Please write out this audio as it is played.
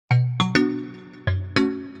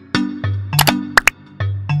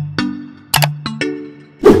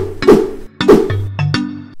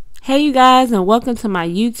Hey you guys, and welcome to my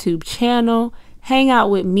YouTube channel. Hang out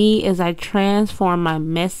with me as I transform my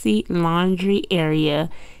messy laundry area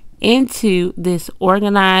into this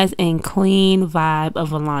organized and clean vibe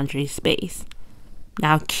of a laundry space.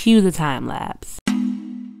 Now cue the time lapse.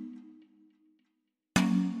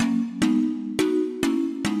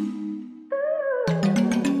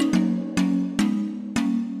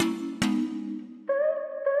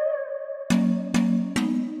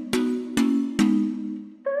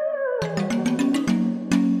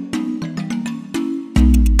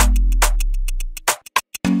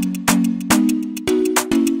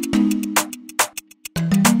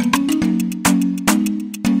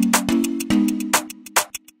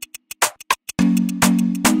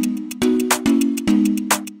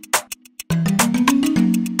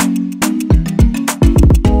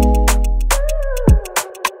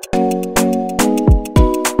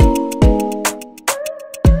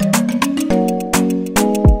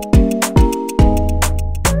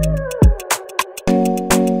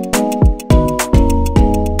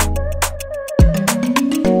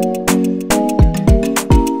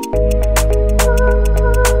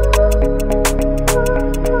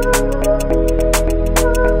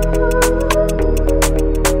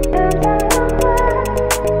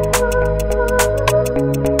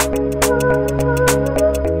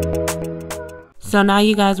 So now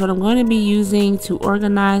you guys, what I'm going to be using to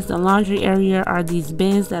organize the laundry area are these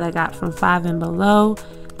bins that I got from 5 and Below.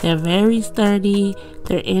 They're very sturdy,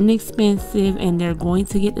 they're inexpensive, and they're going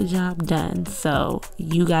to get the job done. So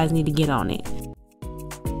you guys need to get on it.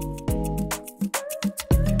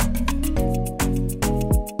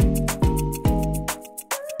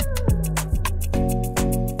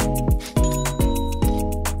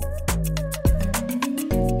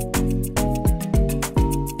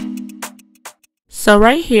 So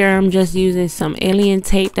right here, I'm just using some alien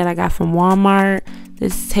tape that I got from Walmart.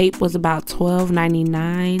 This tape was about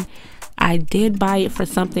 $12.99. I did buy it for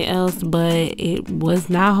something else, but it was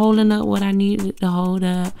not holding up what I needed it to hold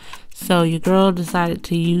up. So your girl decided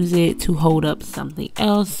to use it to hold up something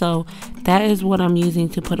else. So that is what I'm using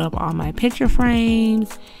to put up all my picture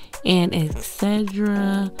frames and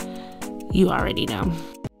etc. You already know.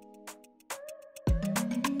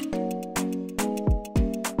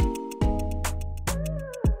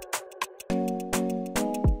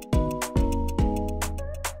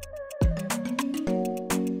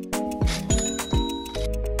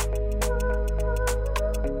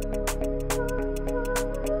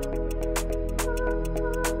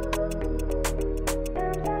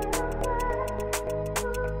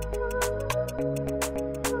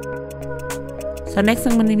 So next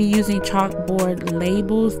I'm going to be using chalkboard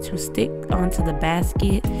labels to stick onto the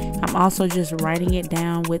basket. I'm also just writing it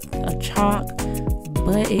down with a chalk,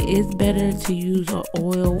 but it is better to use an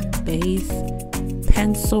oil-based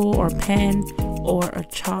pencil or pen or a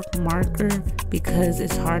chalk marker because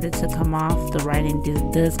it's harder to come off. The writing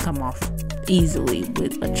does come off easily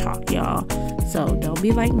with a chalk, y'all. So don't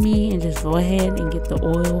be like me and just go ahead and get the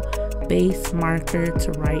oil-based marker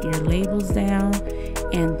to write your labels down.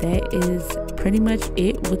 And that is pretty much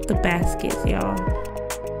it with the baskets, y'all.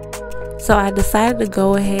 So I decided to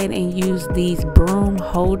go ahead and use these broom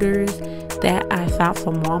holders that I found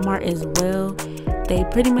from Walmart as well. They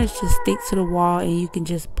pretty much just stick to the wall, and you can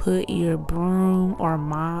just put your broom or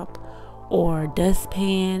mop or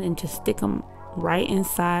dustpan and just stick them right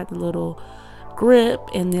inside the little grip,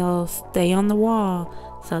 and they'll stay on the wall.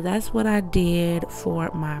 So that's what I did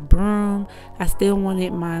for my broom. I still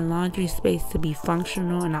wanted my laundry space to be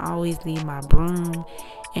functional, and I always leave my broom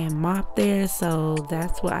and mop there. So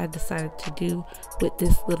that's what I decided to do with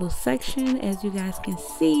this little section, as you guys can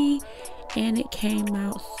see. And it came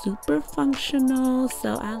out super functional,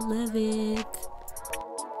 so I love it.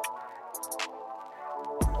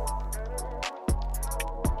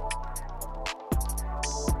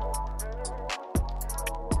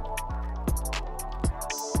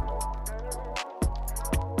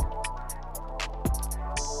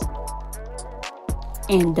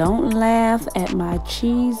 And don't laugh at my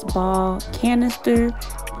cheese ball canister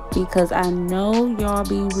because I know y'all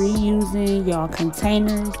be reusing y'all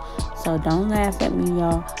containers. So don't laugh at me,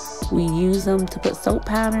 y'all. We use them to put soap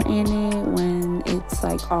powder in it when it's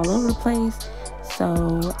like all over the place.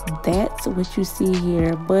 So that's what you see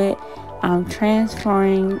here. But I'm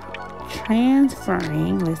transferring,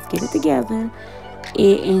 let's get it together,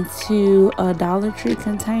 it into a Dollar Tree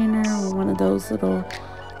container or one of those little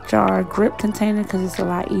jar grip container, because it's a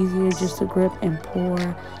lot easier just to grip and pour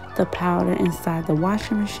the powder inside the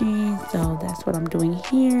washing machine. So that's what I'm doing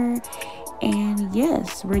here. And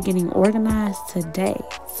yes, we're getting organized today.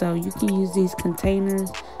 So you can use these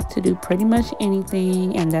containers to do pretty much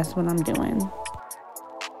anything, and that's what I'm doing.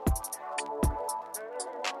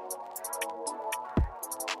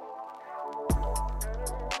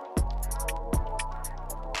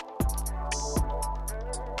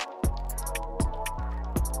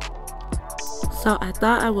 So I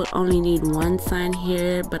thought I would only need one sign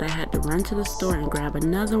here, but I had to run to the store and grab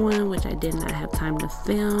another one, which I did not have time to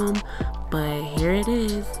film, but here it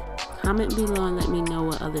is. Comment below and let me know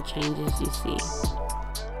what other changes you see.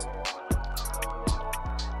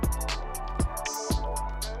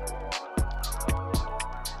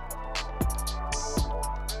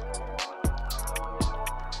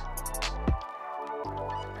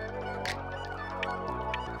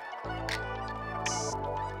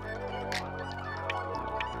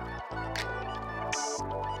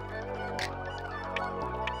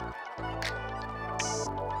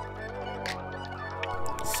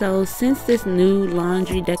 So since this new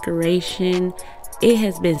laundry decoration, it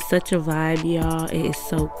has been such a vibe, y'all. It is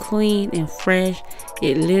so clean and fresh.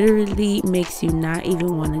 It literally makes you not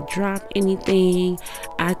even want to drop anything.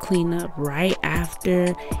 I clean up right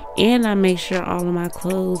after, and I make sure all of my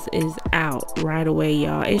clothes is out right away,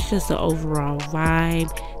 y'all. It's just an overall vibe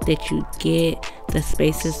that you get. The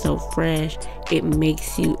space is so fresh. It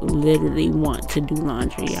makes you literally want to do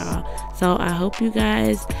laundry, y'all. So I hope you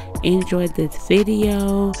guys enjoyed this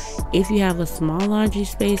video. If you have a small laundry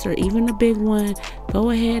space or even a big one, go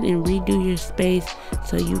ahead and redo your space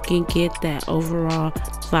so you can get that overall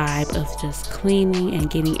vibe of just cleaning and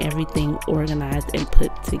getting everything organized and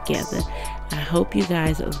put together. I hope you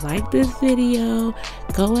guys like this video.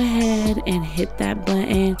 Go ahead and hit that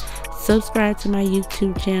button. Subscribe to my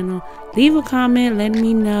YouTube channel. Leave a comment letting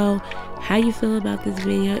me know how you feel about this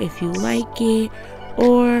video, if you like it,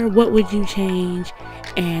 or what would you change,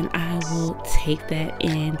 and I will take that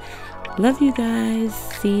in. Love you guys.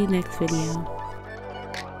 See you next video.